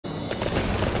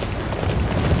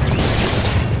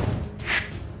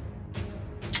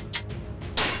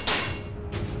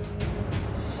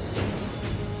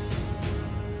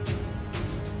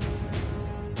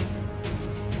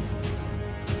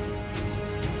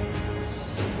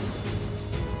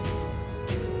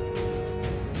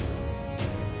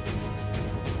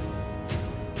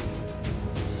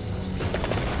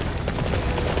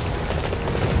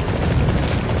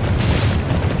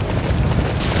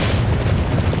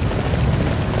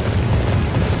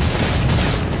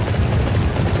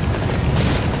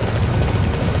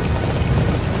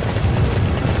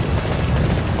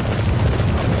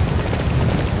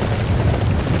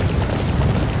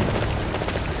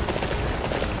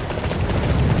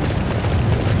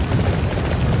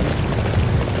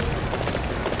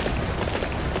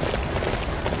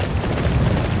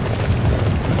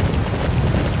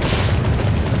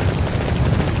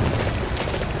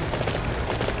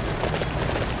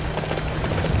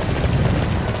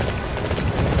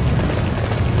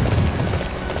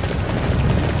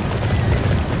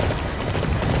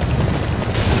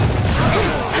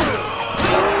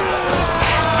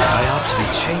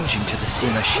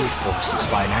forces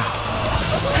by now.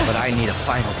 But I need a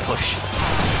final push.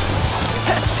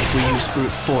 If we use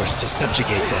brute force to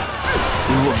subjugate them,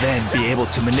 we will then be able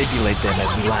to manipulate them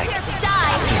as we like.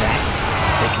 After that,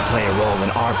 they can play a role in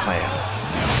our plans.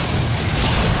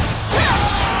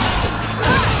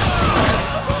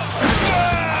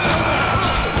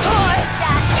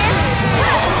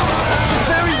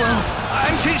 Very well.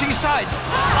 I'm changing sides.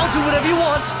 I'll do whatever you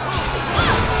want.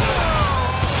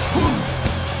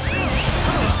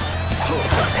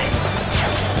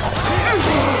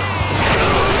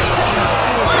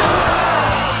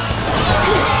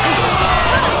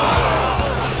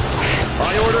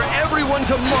 I order everyone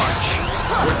to march!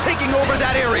 We're taking over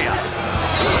that area!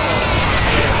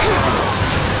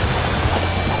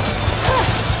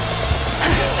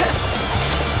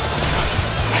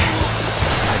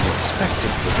 I'm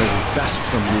expecting the very best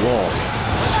from you all.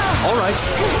 All right,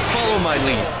 follow my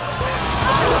lead.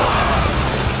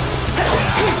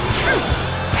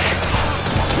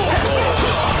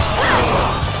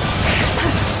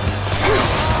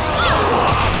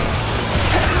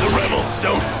 The rebels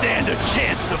don't stand a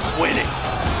chance of winning.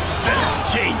 Better to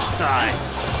change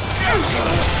sides.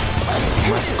 We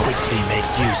must quickly make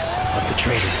use of the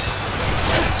traitors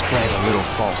and spread a little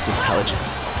false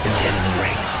intelligence in the enemy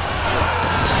ranks.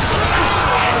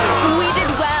 We did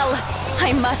well,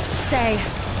 I must say.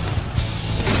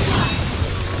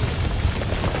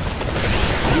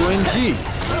 Yuanji,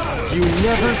 you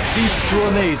never cease to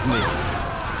amaze me.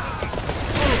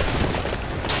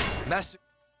 Master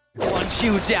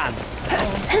Guanqiu Jian.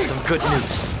 Some good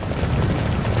news.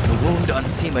 The wound on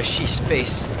Sima Yi's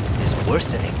face is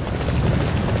worsening.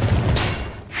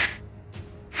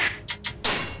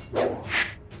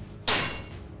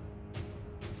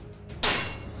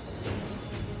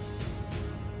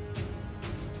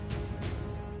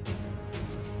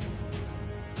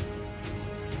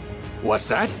 What's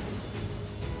that?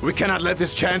 We cannot let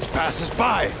this chance pass us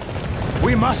by.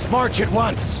 We must march at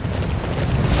once.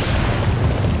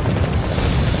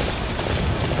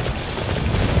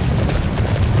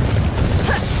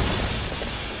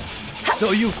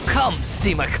 So you've come,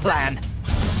 Sima clan.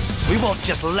 We won't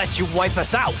just let you wipe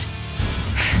us out.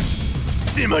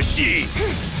 Sima Yi,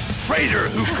 traitor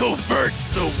who coverts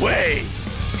the way.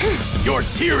 Your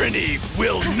tyranny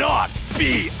will not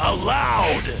be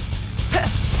allowed.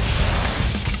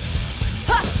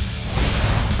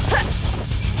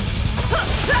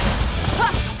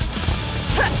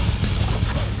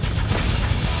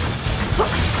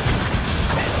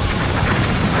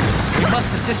 We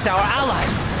must assist our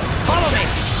allies. Follow me!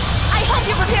 I hope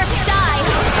you're prepared to die!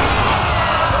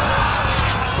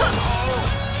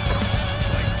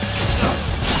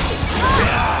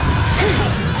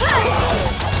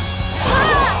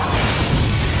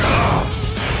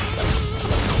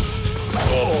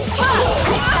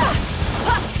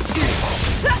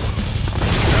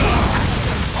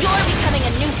 You're becoming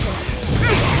a nuisance.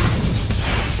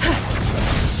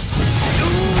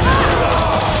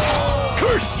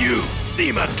 Curse you,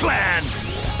 Sima clan!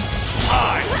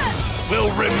 I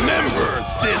will remember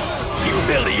this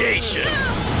humiliation!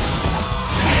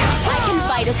 I can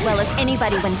fight as well as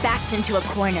anybody when backed into a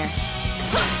corner.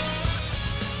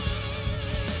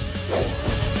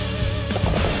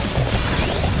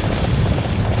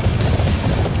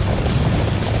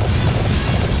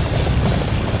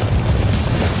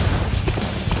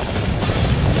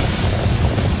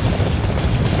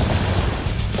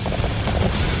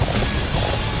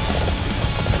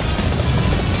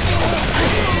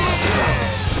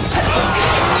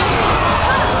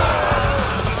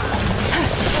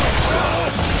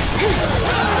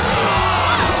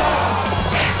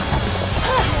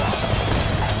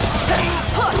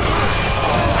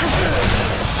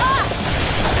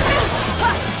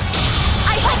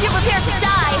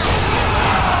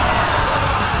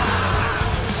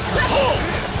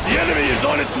 The enemy is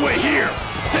on its way here!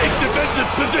 Take defensive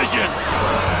positions!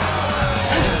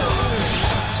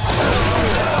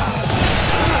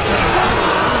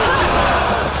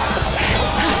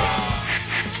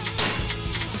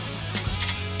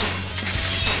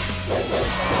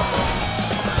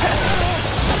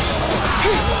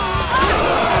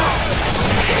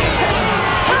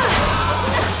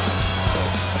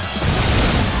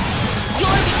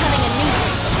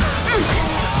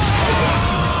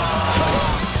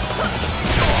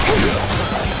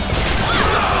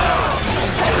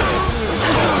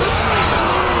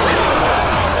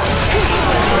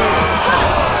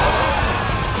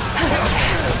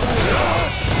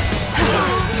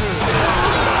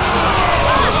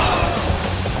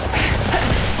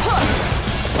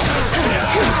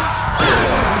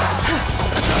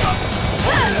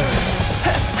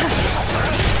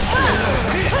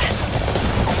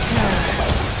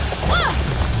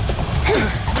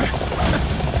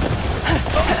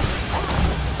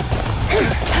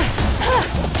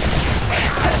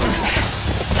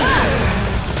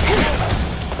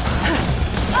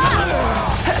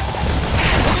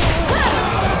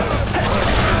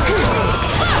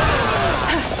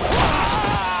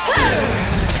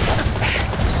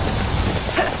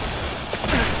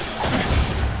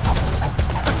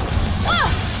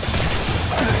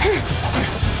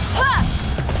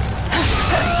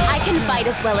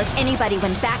 fight as well as anybody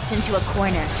when backed into a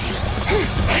corner.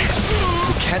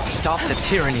 We can't stop the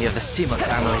tyranny of the Sima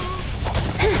family.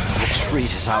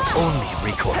 Retreat is our only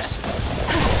recourse.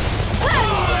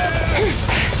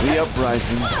 The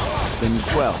uprising has been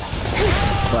quelled,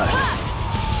 but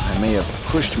I may have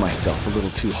pushed myself a little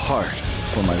too hard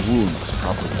before my wound was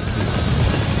properly healed.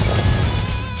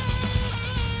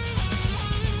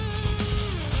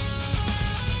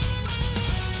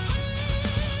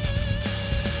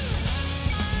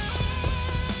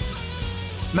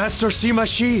 Master Sima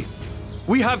Yi,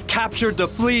 we have captured the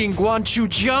fleeing Guanqiu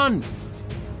Jian.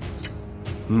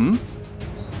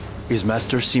 Is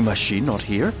Master Sima Yi not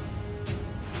here?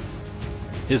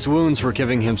 His wounds were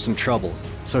giving him some trouble,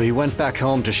 so he went back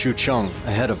home to Xucheng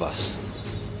ahead of us.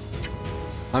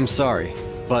 I'm sorry,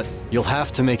 but you'll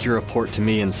have to make your report to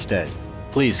me instead.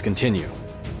 Please continue.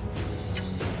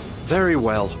 Very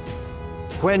well.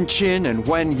 Wen Qin and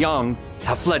Wen Yang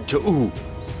have fled to Wu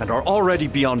and are already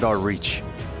beyond our reach.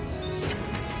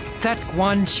 That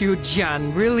Guanqiu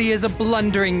Jian really is a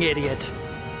blundering idiot.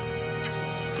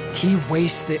 He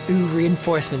wastes the Wu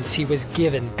reinforcements he was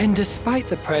given, and despite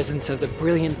the presence of the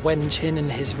brilliant Wen Qin in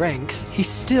his ranks, he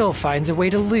still finds a way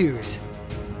to lose.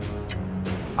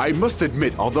 I must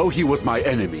admit, although he was my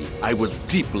enemy, I was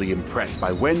deeply impressed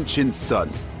by Wen Qin's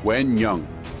son, Wen Yang.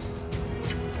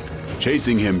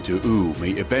 Chasing him to Wu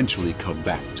may eventually come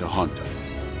back to haunt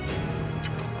us.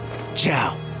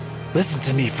 Zhao, listen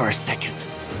to me for a second.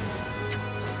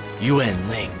 Yuan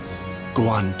Ling,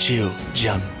 Guanqiu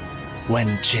Zhuge,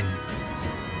 Wen Qin.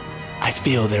 I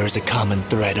feel there is a common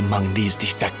thread among these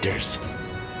defectors.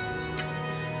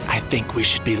 I think we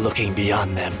should be looking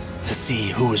beyond them to see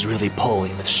who is really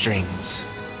pulling the strings.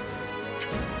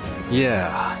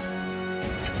 Yeah.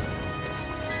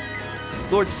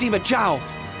 Lord Sima Zhao!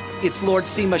 It's Lord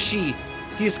Sima Yi.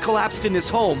 He has collapsed in his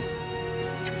home.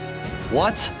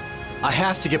 What? I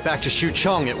have to get back to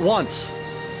Xucheng at once.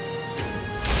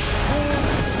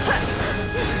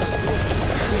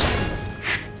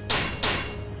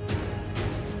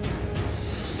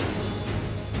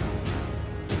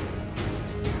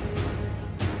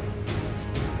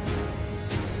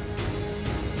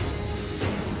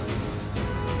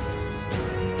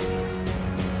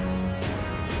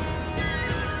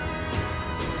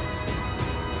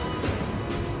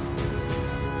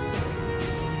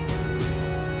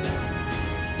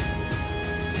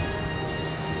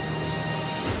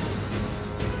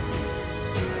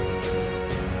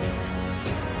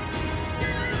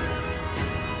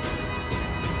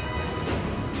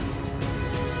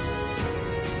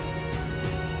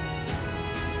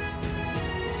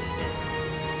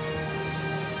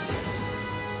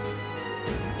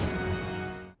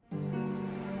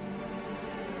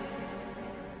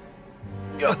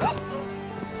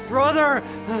 Brother!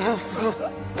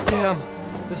 Damn,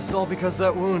 this is all because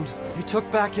that wound you took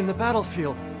back in the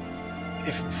battlefield.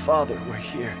 If Father were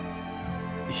here,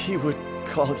 he would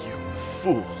call you a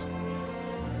fool.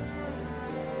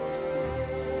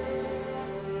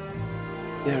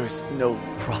 There is no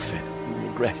profit in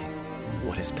regretting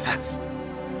what is past.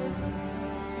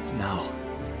 Now,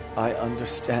 I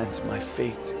understand my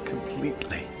fate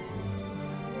completely.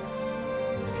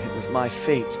 It was my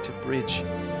fate to bridge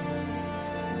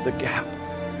the gap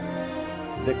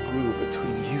that grew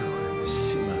between you and the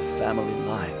Sima family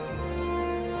line.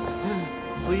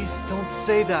 Please don't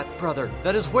say that, brother.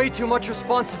 That is way too much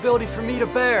responsibility for me to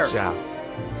bear. Zhao,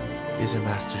 these are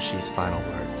Master Shi's final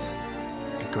words.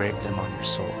 Engrave them on your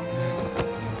soul.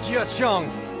 Jiacheng,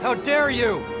 how dare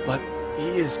you! But he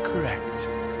is correct.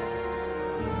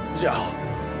 Zhao,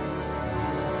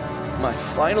 my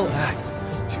final act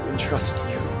is to entrust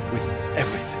you with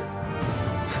everything.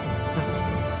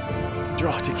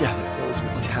 Draw together those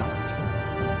with talent.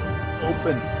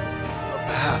 Open a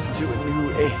path to a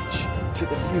new age, to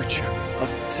the future of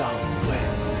Cao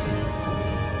Wen.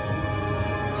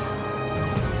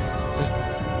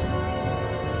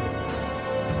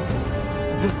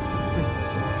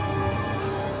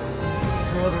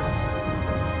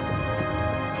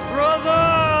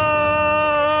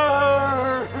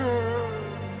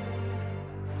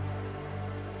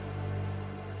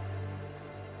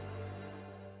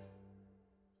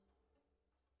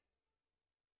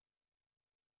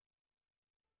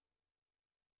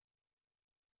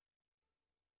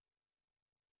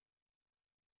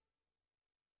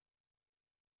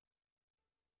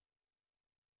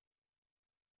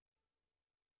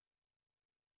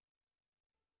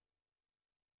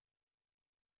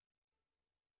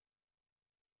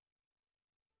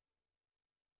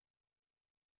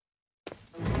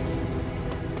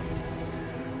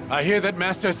 I hear that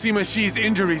Master Sima Yi's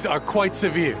injuries are quite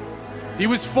severe. He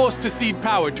was forced to cede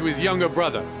power to his younger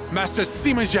brother, Master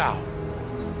Sima Zhao.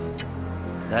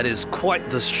 That is quite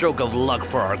the stroke of luck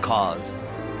for our cause.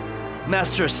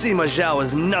 Master Sima Zhao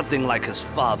is nothing like his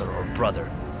father or brother.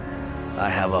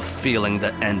 I have a feeling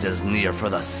the end is near for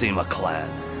the Sima clan.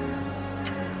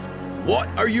 What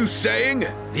are you saying?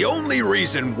 The only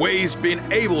reason Wei's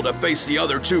been able to face the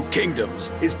other two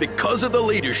kingdoms is because of the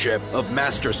leadership of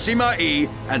Master Sima Yi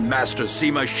and Master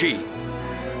Sima Shi.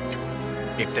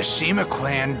 If the Sima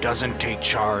clan doesn't take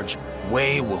charge,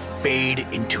 Wei will fade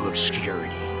into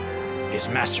obscurity. Is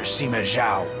Master Sima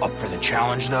Zhao up for the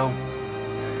challenge, though?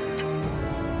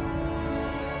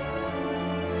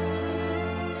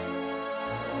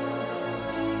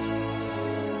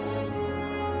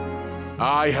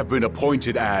 I have been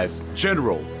appointed as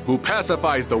General who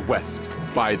pacifies the West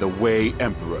by the Wei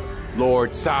Emperor,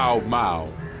 Lord Cao Mao.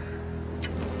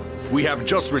 We have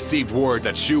just received word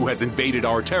that Shu has invaded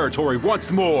our territory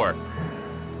once more.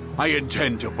 I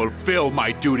intend to fulfill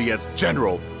my duty as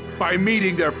General by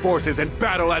meeting their forces in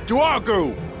battle at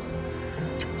Duangu.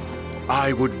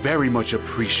 I would very much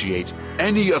appreciate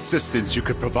any assistance you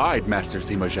could provide, Master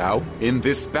Sima Zhao, in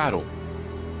this battle.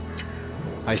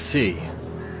 I see.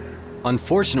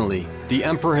 Unfortunately, the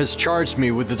Emperor has charged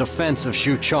me with the defense of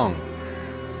Xucheng.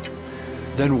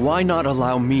 Then why not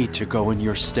allow me to go in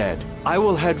your stead? I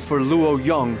will head for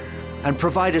Luoyang and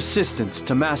provide assistance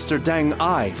to Master Deng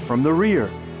Ai from the rear.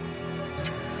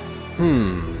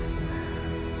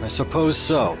 I suppose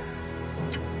so.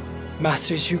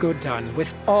 Master Zhuge Dan,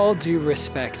 with all due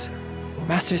respect,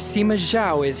 Master Sima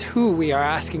Zhao is who we are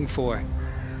asking for.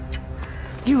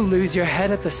 You lose your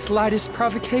head at the slightest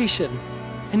provocation,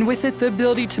 and with it the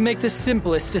ability to make the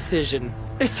simplest decision.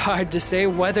 It's hard to say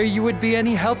whether you would be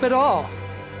any help at all.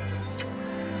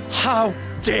 How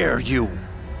dare you!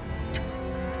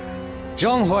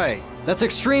 Zhonghui, that's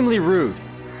extremely rude.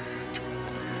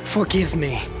 Forgive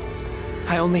me.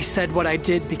 I only said what I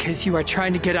did because you are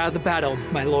trying to get out of the battle,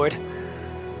 my lord.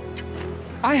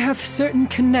 I have certain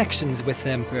connections with the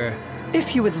Emperor.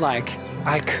 If you would like,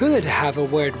 I could have a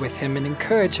word with him and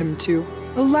encourage him to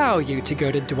allow you to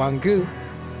go to Duangu.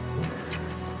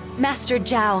 Master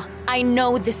Zhao, I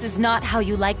know this is not how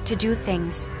you like to do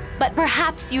things, but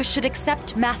perhaps you should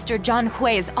accept Master Zhang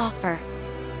Hui's offer.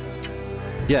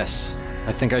 Yes,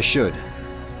 I think I should.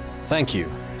 Thank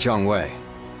you, Zhang Wei.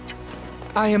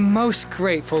 I am most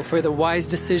grateful for the wise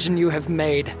decision you have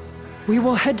made. We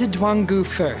will head to Duangu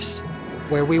first,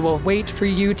 where we will wait for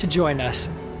you to join us.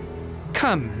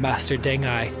 Come, Master Deng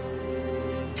Ai.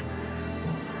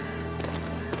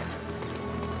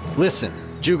 Listen,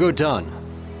 Zhuge Dan.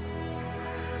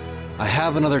 I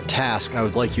have another task I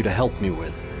would like you to help me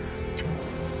with.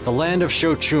 The land of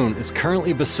Shochun is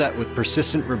currently beset with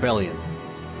persistent rebellion.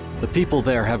 The people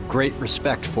there have great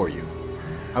respect for you.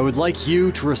 I would like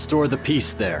you to restore the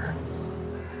peace there.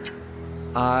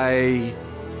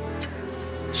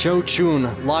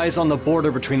 Shochun lies on the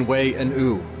border between Wei and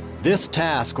Wu. This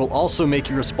task will also make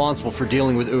you responsible for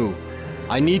dealing with Wu.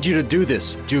 I need you to do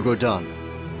this, Zhuge Dan.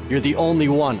 You're the only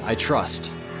one I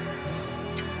trust.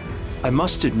 I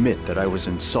must admit that I was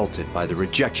insulted by the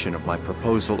rejection of my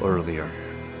proposal earlier.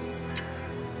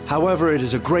 However, it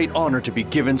is a great honor to be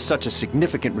given such a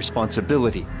significant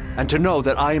responsibility, and to know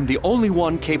that I am the only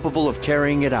one capable of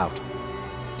carrying it out.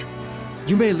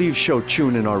 You may leave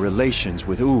Shochun and our relations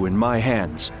with Wu in my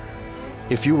hands,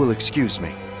 if you will excuse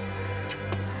me.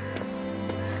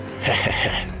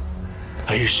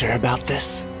 Are you sure about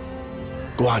this?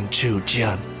 Guanqiu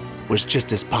Jian was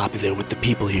just as popular with the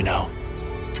people you know.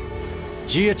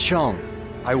 Jia Cheng,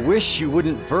 I wish you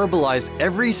wouldn't verbalize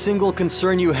every single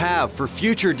concern you have for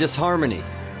future disharmony.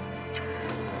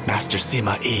 Master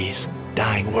Sima Yi's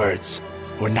dying words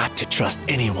were not to trust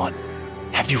anyone.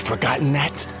 Have you forgotten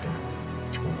that?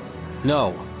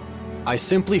 No. I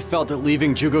simply felt that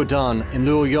leaving Zhuge Dan in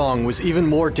Luoyang was even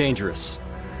more dangerous.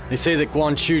 They say that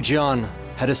Guanqiu Jian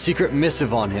had a secret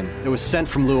missive on him that was sent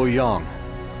from Luoyang.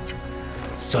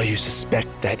 So you suspect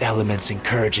that elements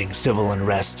encouraging civil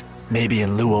unrest may be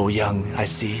in Luoyang, I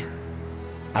see.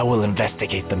 I will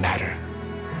investigate the matter.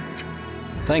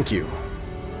 Thank you.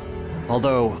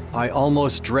 Although, I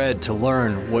almost dread to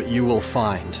learn what you will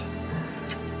find.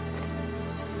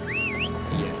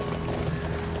 Yes.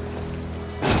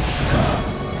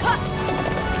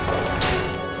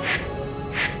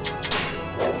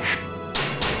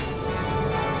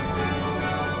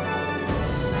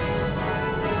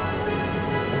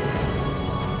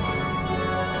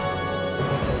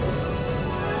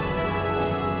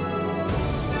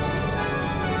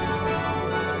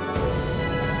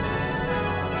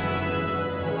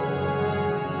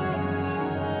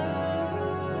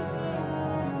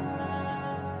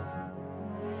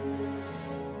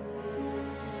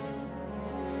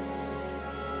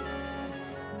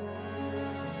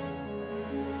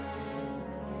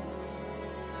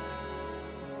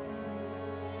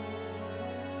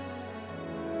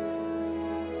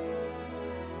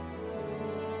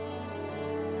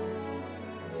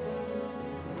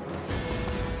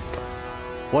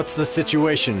 What's the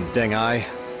situation, Deng Ai?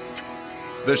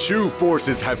 The Shu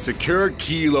forces have secured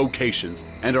key locations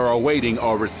and are awaiting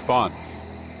our response.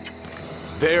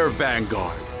 Their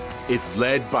vanguard is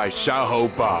led by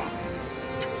Xiahou Ba.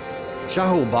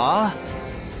 Xiahou Ba?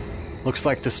 Looks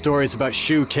like the stories about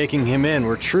Shu taking him in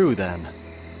were true then.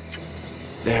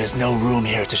 There is no room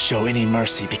here to show any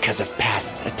mercy because of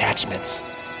past attachments.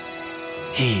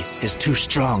 He is too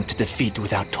strong to defeat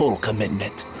without total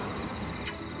commitment.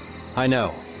 I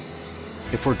know.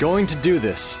 If we're going to do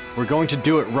this, we're going to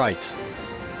do it right.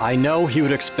 I know he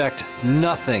would expect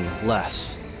nothing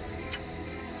less.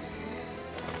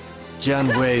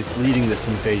 Jian Wei is leading this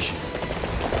invasion.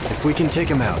 If we can take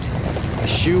him out, the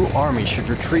Shu army should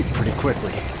retreat pretty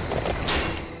quickly.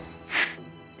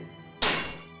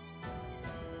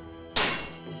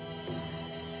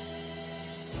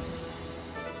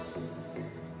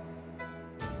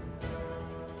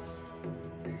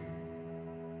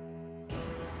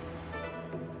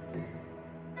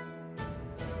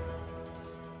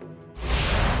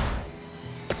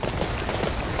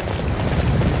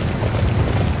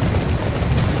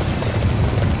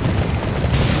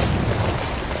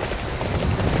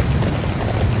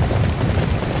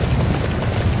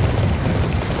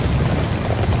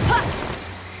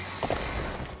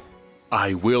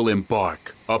 I will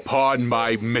embark upon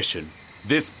my mission.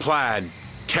 This plan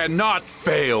cannot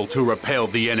fail to repel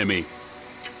the enemy.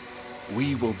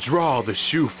 We will draw the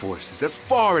Shu forces as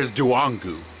far as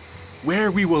Duangu, where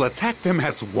we will attack them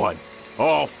as one.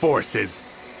 All forces,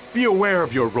 be aware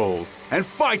of your roles and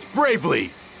fight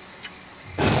bravely!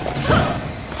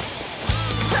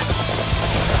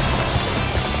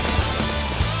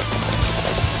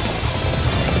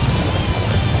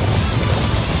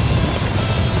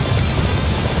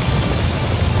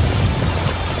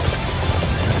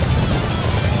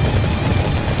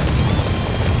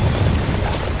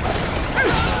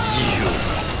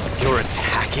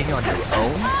 On your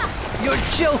own? You're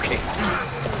joking!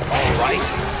 All right,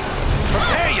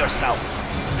 prepare yourself!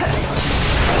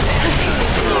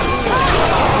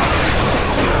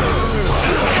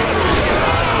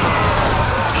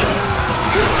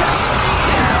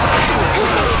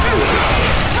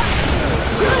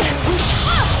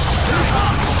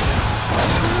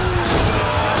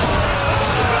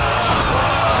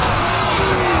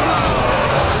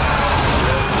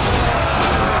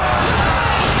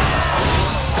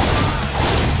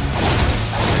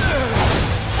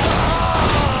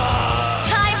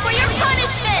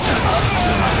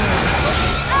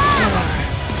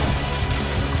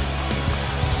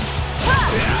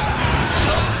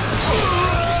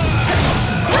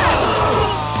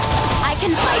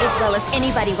 As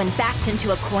anybody when backed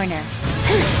into a corner.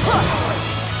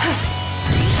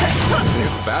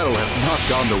 This battle has not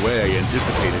gone the way I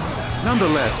anticipated.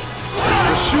 Nonetheless,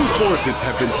 the Shu forces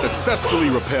have been successfully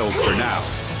repelled for now.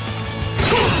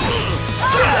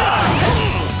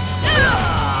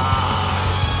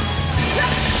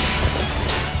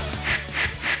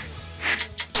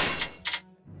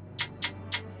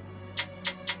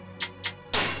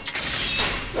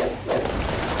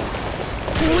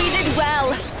 We did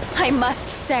well, I must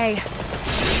say.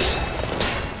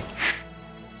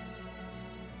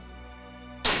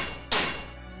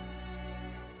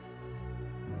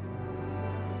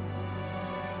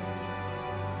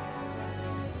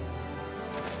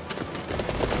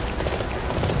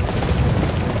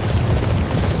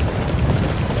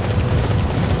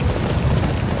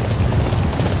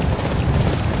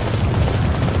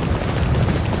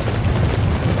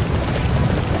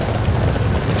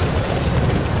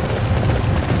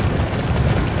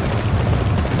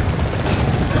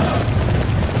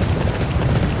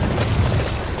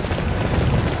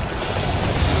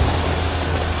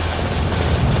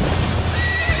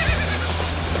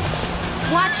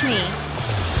 Watch me.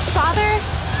 Father,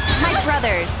 my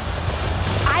brothers,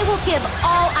 I will give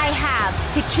all I have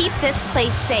to keep this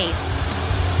place safe.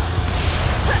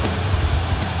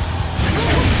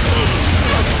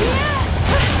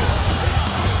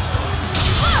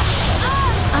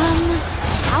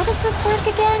 How does this work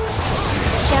again?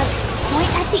 Just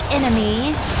point at the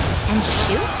enemy and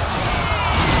shoot?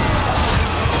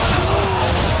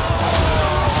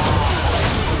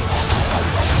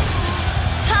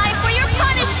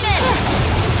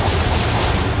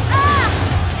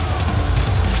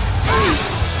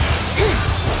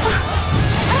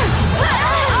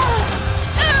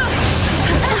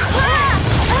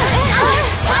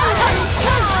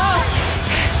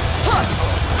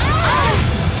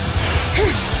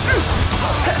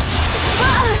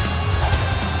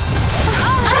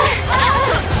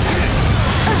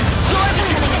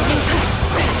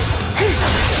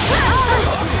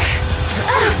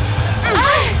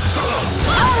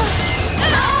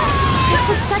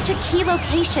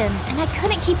 vacation, and I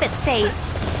couldn't keep it safe.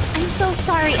 I'm so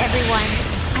sorry, everyone.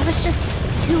 I was just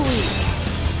too weak.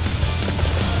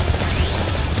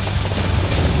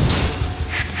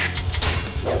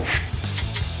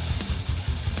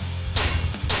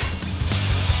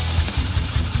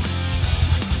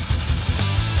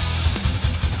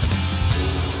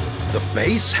 The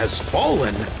base has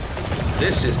fallen.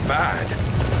 This is bad.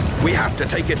 We have to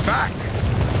take it back.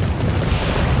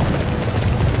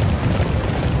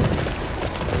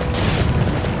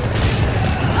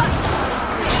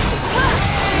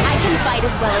 I can fight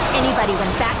as well as anybody when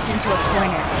backed into a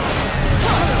corner.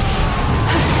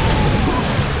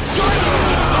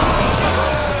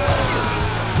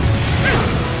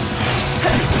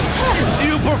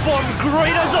 You perform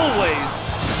great as always!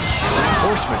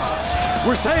 Reinforcements!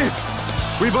 We're safe!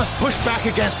 We must push back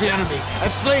against the enemy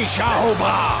and slay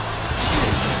Xiaoba!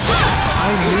 I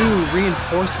knew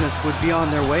reinforcements would be on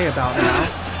their way about now.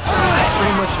 I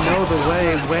pretty much know the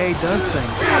way Wei does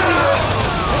things.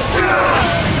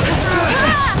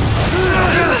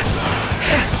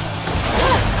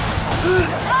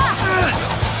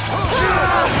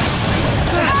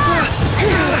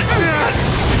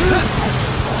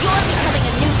 You're becoming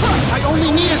a nuisance! I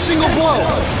only need a single blow!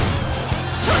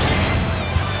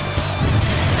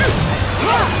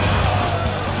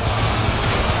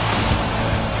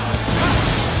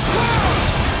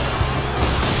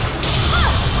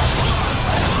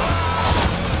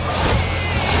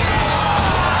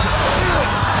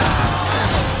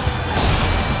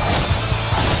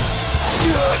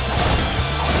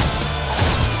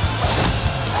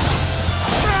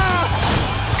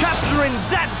 Capturing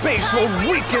that base will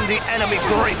weaken the enemy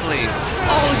greatly!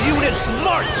 All units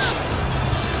march!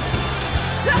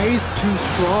 Wei's too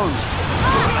strong.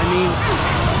 I mean,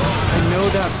 I know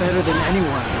that better than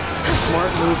anyone. The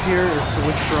smart move here is to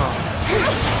withdraw.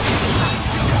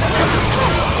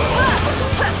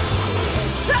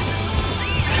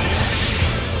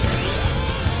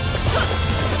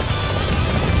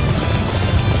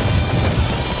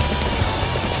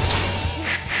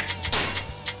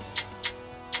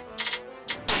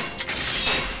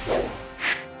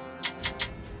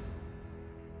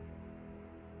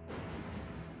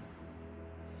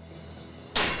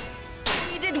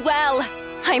 Well,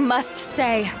 I must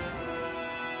say.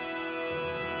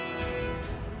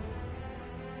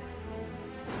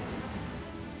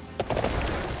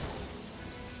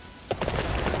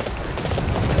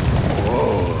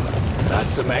 Whoa, that's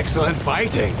some excellent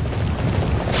fighting.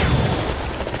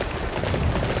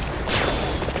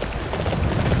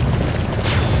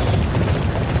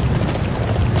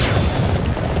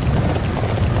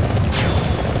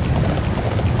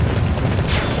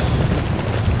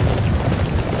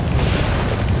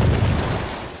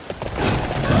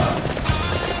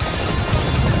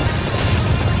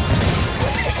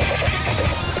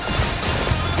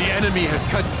 Has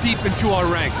cut deep into our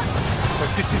ranks, but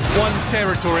this is one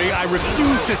territory I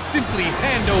refuse to simply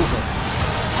hand over.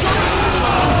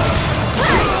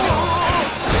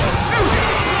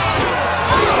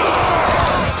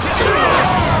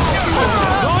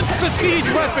 Launch the siege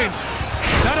weapons!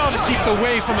 That ought to keep the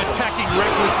Wei from attacking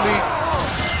recklessly.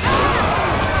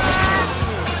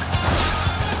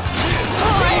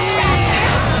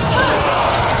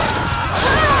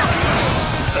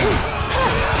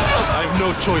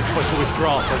 No choice but to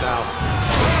withdraw for now.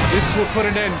 This will put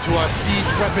an end to our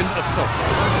siege weapon assault.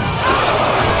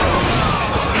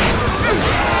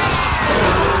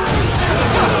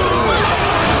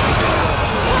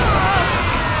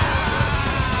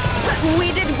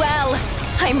 We did well,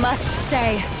 I must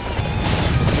say.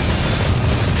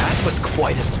 That was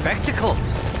quite a spectacle.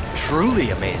 Truly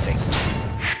amazing.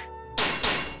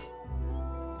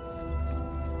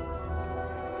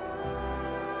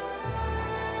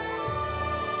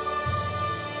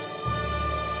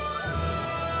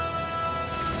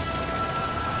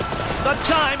 The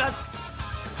time has...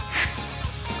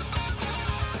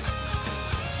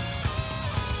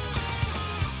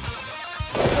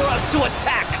 for us to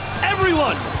attack!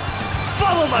 Everyone!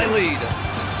 Follow my lead!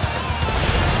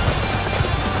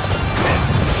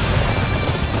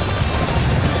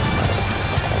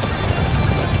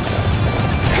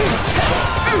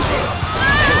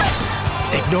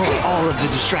 Ignore all of the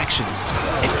distractions.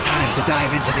 It's time to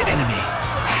dive into the enemy.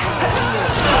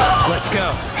 Let's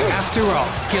go. After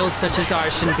all, skills such as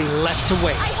ours shouldn't be left to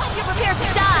waste. I hope you're prepared to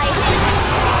die!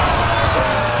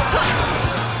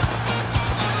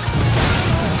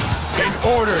 In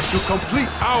order to complete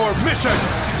our mission,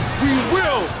 we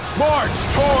will march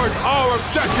toward our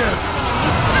objective!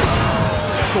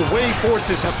 The Wei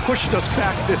forces have pushed us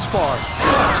back this far,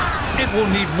 but it will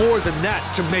need more than that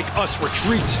to make us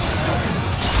retreat.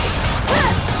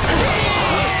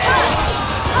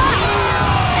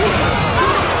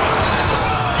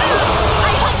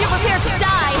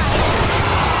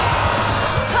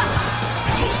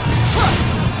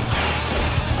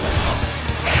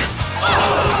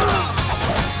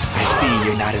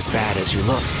 not as bad as you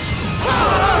look.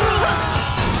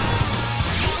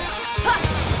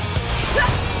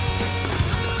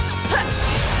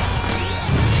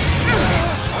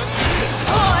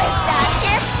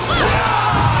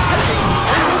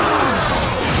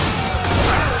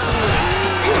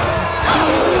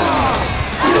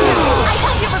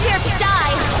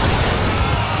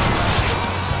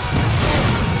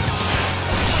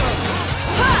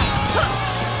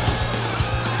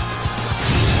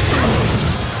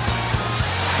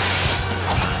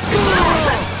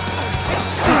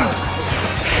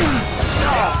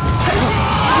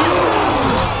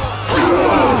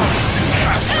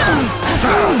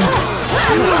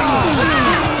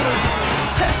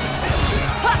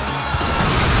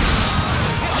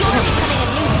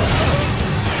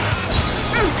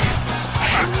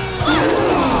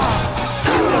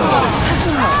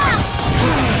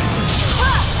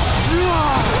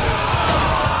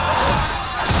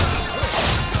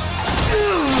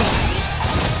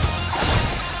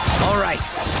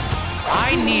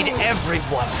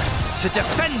 Everyone to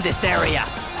defend this area.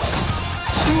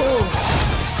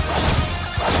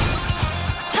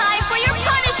 Time for your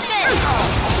punishment!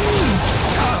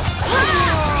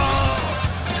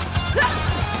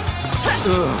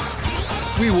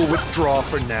 We will withdraw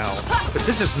for now, but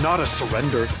this is not a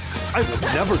surrender. I will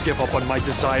never give up on my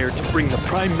desire to bring the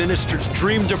Prime Minister's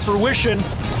dream to fruition.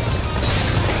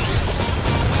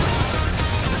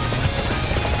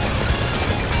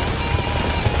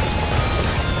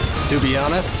 To be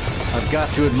honest, I've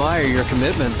got to admire your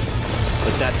commitment.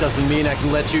 But that doesn't mean I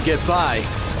can let you get by.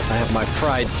 I have my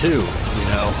pride too, you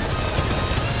know.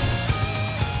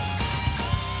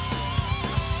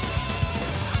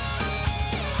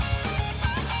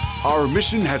 Our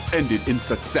mission has ended in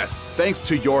success, thanks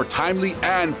to your timely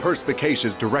and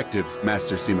perspicacious directives,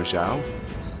 Master Sima Zhao.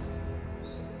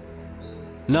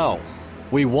 No.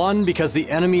 We won because the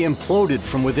enemy imploded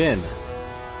from within.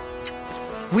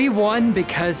 We won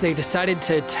because they decided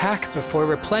to attack before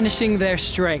replenishing their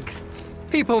strength.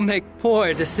 People make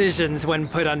poor decisions when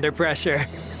put under pressure.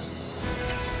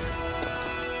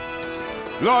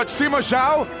 Lord Sima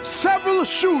Zhao, several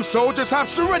Shu soldiers have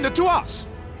surrendered to us.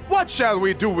 What shall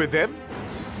we do with them?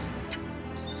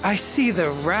 I see the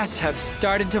rats have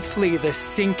started to flee the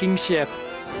sinking ship.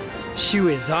 Shu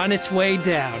is on its way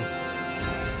down.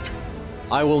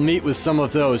 I will meet with some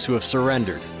of those who have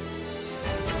surrendered.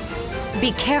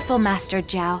 Be careful, Master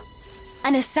Zhao.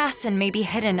 An assassin may be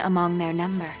hidden among their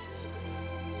number.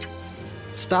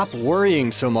 Stop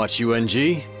worrying so much,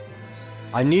 Yuanji.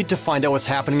 I need to find out what's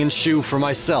happening in Shu for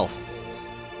myself.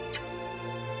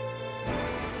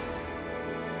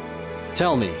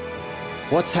 Tell me,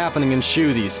 what's happening in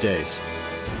Shu these days?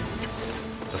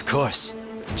 Of course,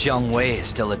 Jiang Wei is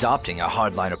still adopting a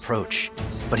hardline approach,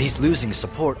 but he's losing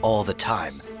support all the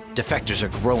time. Defectors are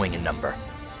growing in number.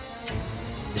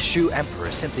 The Shu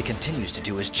Emperor simply continues to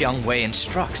do as Jiang Wei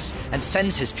instructs and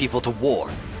sends his people to war.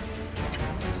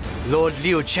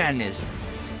 Liu Chen is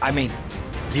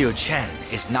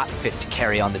not fit to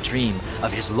carry on the dream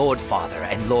of his Lord Father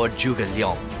and Lord Zhuge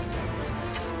Liang.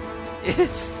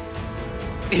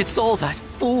 It's all that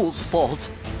fool's fault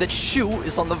that Shu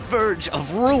is on the verge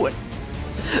of ruin.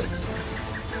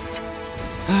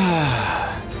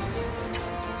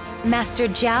 Master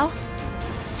Zhao?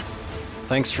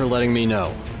 Thanks for letting me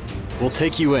know. We'll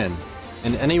take you in,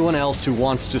 and anyone else who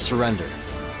wants to surrender.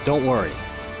 Don't worry,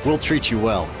 we'll treat you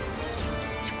well.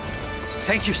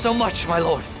 Thank you so much, my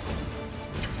lord.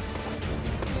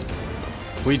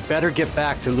 We'd better get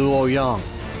back to Luoyang.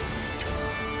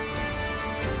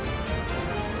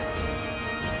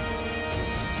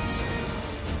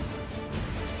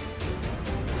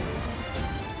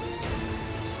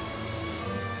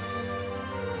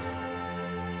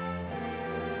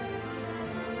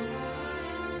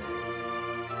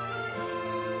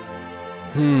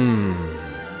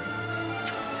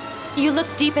 You look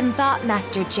deep in thought,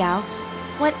 Master Zhao.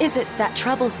 What is it that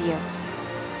troubles you?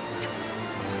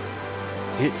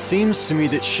 It seems to me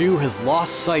that Shu has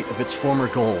lost sight of its former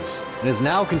goals, and is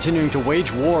now continuing to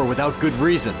wage war without good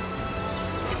reason.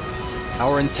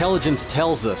 Our intelligence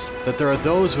tells us that there are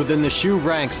those within the Shu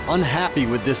ranks unhappy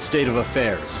with this state of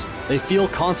affairs. They feel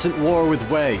constant war with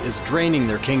Wei is draining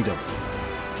their kingdom.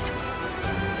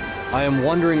 I am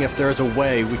wondering if there is a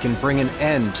way we can bring an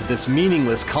end to this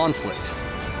meaningless conflict.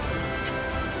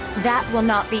 That will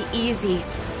not be easy.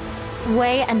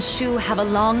 Wei and Shu have a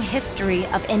long history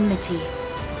of enmity.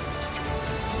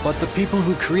 But the people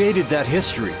who created that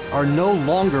history are no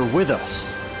longer with us.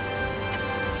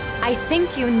 I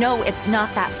think you know it's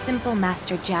not that simple,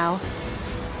 Master Zhao.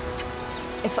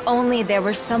 If only there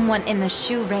were someone in the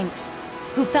Shu ranks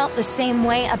who felt the same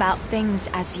way about things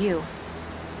as you.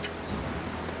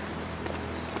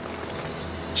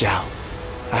 Zhao,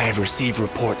 I have received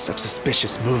reports of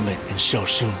suspicious movement in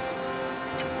Shoshun.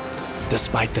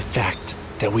 Despite the fact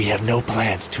that we have no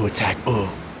plans to attack Wu,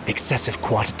 excessive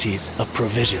quantities of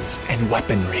provisions and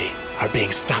weaponry are being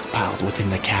stockpiled within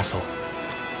the castle.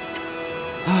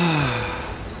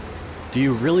 Do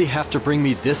you really have to bring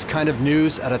me this kind of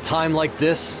news at a time like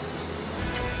this?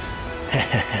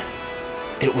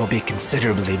 It will be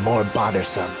considerably more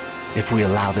bothersome if we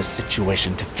allow this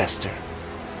situation to fester.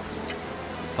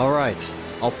 All right,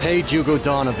 I'll pay Zhuge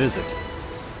Dan a visit.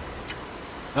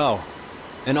 Oh,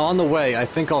 and on the way, I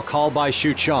think I'll call by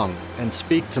Xucheng and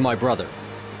speak to my brother.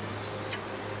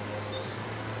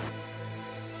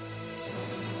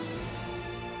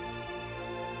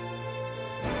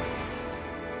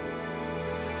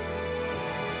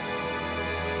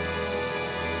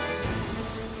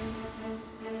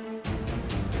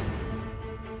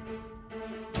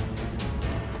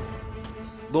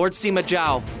 Lord Sima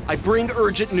Zhao, I bring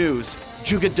urgent news.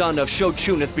 Zhuge Dan of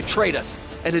Shochun has betrayed us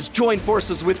and has joined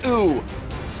forces with Wu.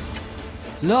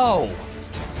 No!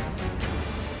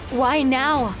 Why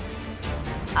now?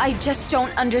 I just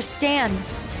don't understand.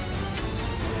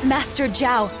 Master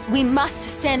Zhao, we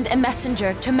must send a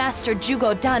messenger to Master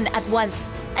Zhuge Dan at once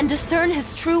and discern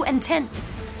his true intent.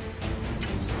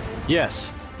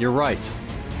 Yes, you're right.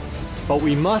 But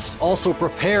we must also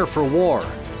prepare for war.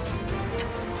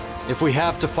 If we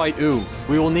have to fight Wu,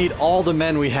 we will need all the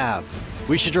men we have.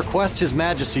 We should request His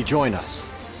Majesty join us.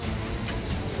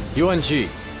 Yuanji,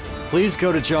 please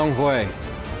go to Zhonghui.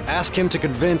 Ask him to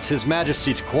convince His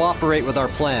Majesty to cooperate with our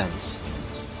plans.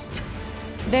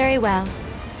 Very well.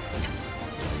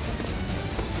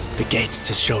 The gates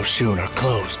to Shoshun are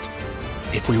closed.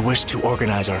 If we wish to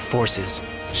organize our forces,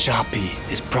 Shapi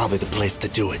is probably the place to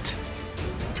do it.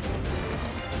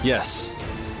 Yes.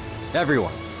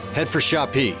 Everyone, head for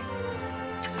Shapi.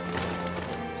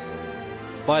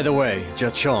 By the way,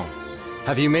 Jiacheng,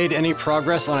 have you made any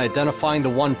progress on identifying the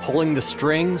one pulling the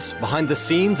strings behind the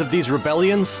scenes of these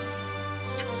rebellions?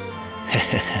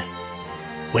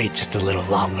 Wait just a little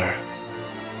longer.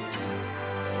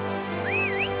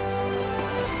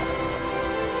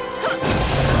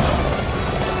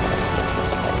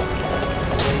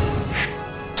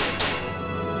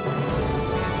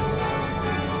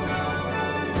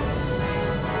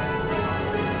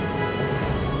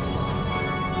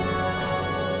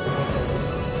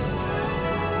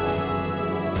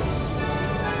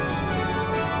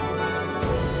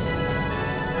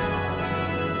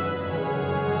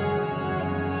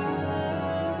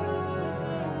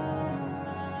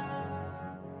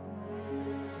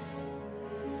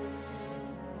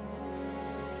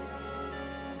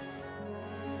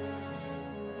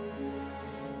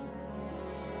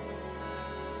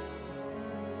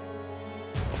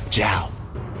 Zhao,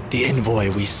 the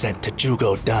envoy we sent to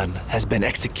Zhuge Dan has been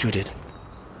executed.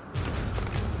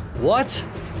 What?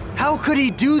 How could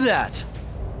he do that?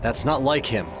 That's not like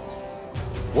him.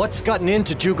 What's gotten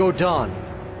into Zhuge Dan?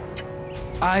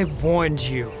 I warned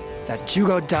you that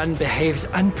Zhuge Dan behaves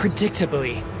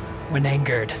unpredictably when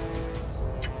angered.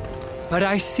 But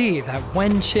I see that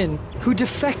Wen Qin, who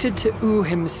defected to Wu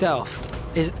himself,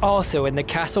 is also in the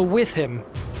castle with him.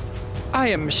 I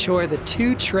am sure the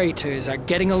two traitors are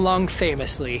getting along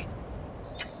famously.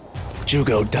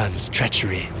 Zhuge Dan's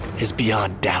treachery is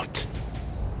beyond doubt.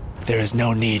 There is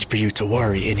no need for you to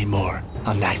worry anymore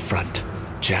on that front,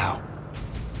 Zhao.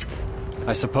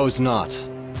 I suppose not.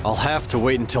 I'll have to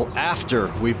wait until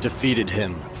after we've defeated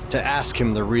him to ask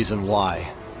him the reason why.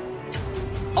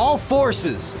 All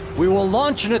forces! We will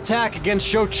launch an attack against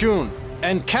Shochun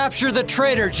and capture the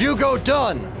traitor Zhuge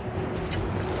Dan!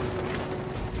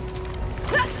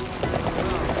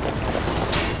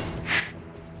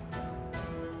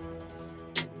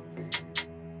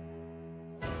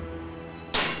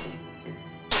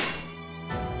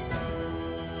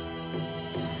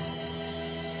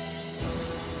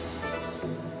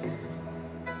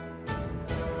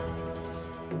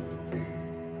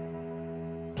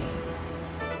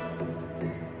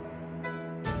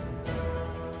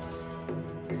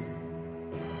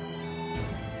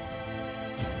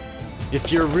 If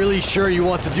you're really sure you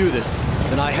want to do this,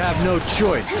 then I have no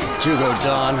choice, Zhuge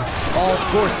Dan. All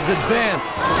forces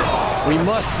advance! We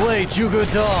must slay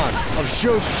Zhuge Dan of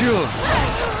Shoshun!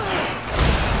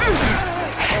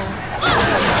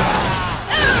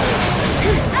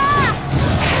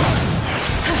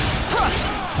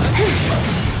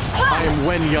 I am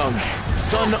Wen Yang,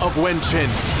 son of Wen Qin.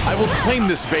 I will claim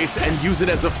this base and use it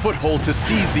as a foothold to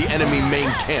seize the enemy main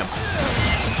camp.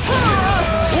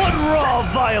 What raw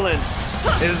violence!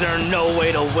 Is there no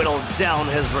way to whittle down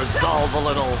his resolve a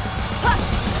little?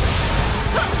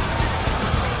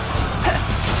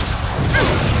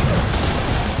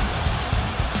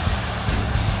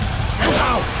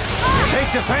 Now,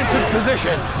 take defensive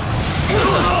positions.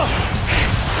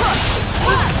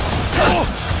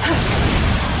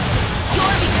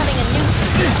 You're becoming a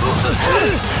nuisance.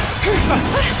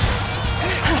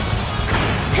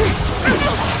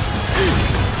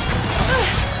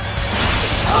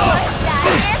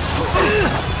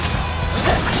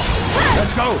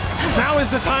 Let's go! Now is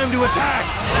the time to attack!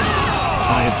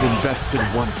 I have been bested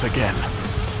once again.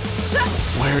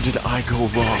 Where did I go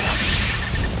wrong?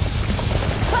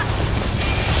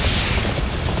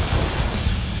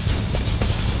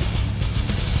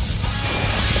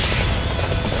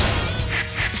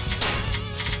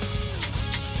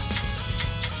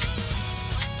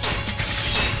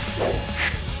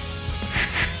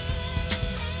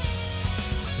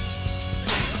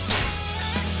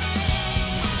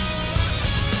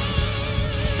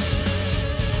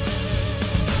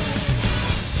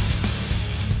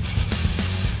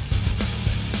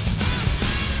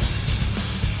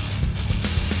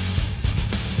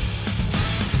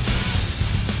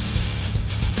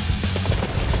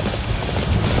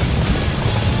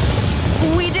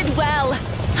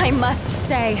 I must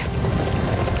say.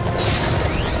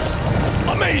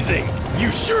 Amazing!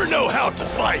 You sure know how to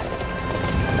fight!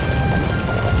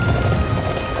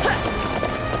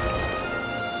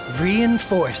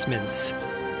 Reinforcements.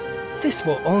 This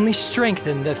will only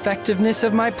strengthen the effectiveness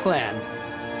of my plan.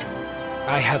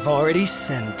 I have already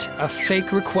sent a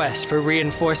fake request for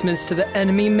reinforcements to the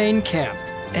enemy main camp.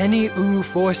 Any Wu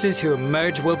forces who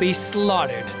emerge will be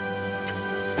slaughtered.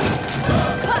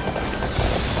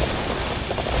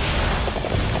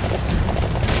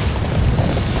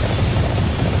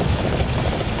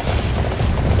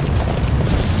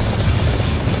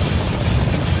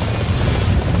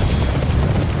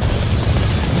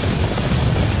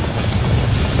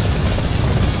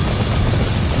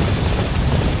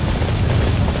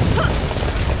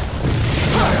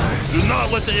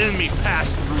 Let the enemy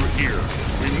pass through here.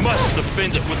 We must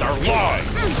defend it with our lives.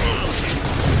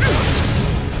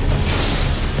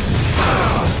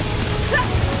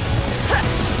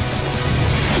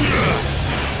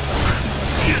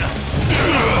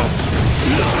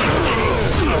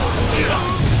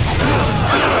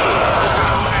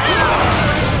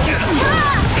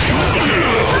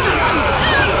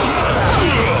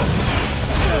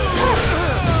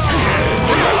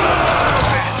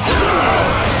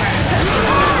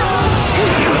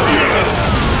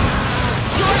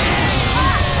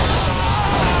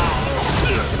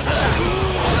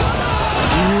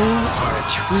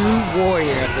 True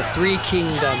warrior of the Three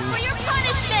Kingdoms. Time for your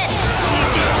punishment!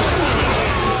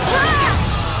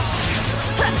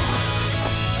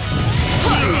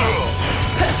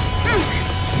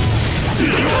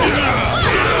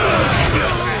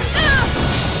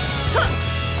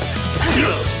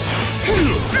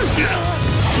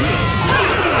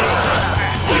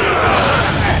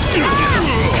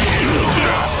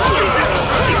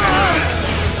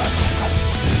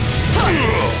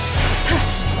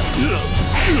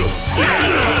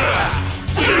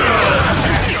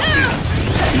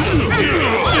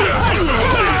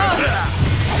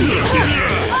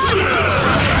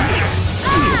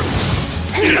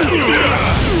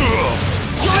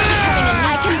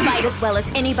 I can fight as well as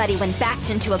anybody when backed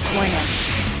into a corner.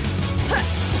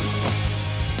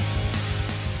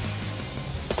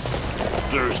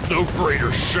 There's no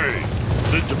greater shame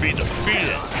than to be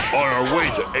defeated on our way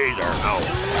to aid our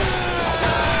allies.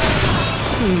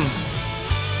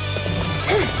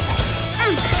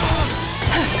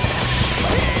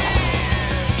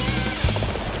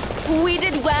 We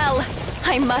did well,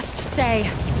 I must say.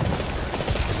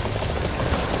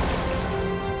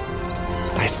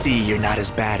 I see you're not as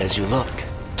bad as you look.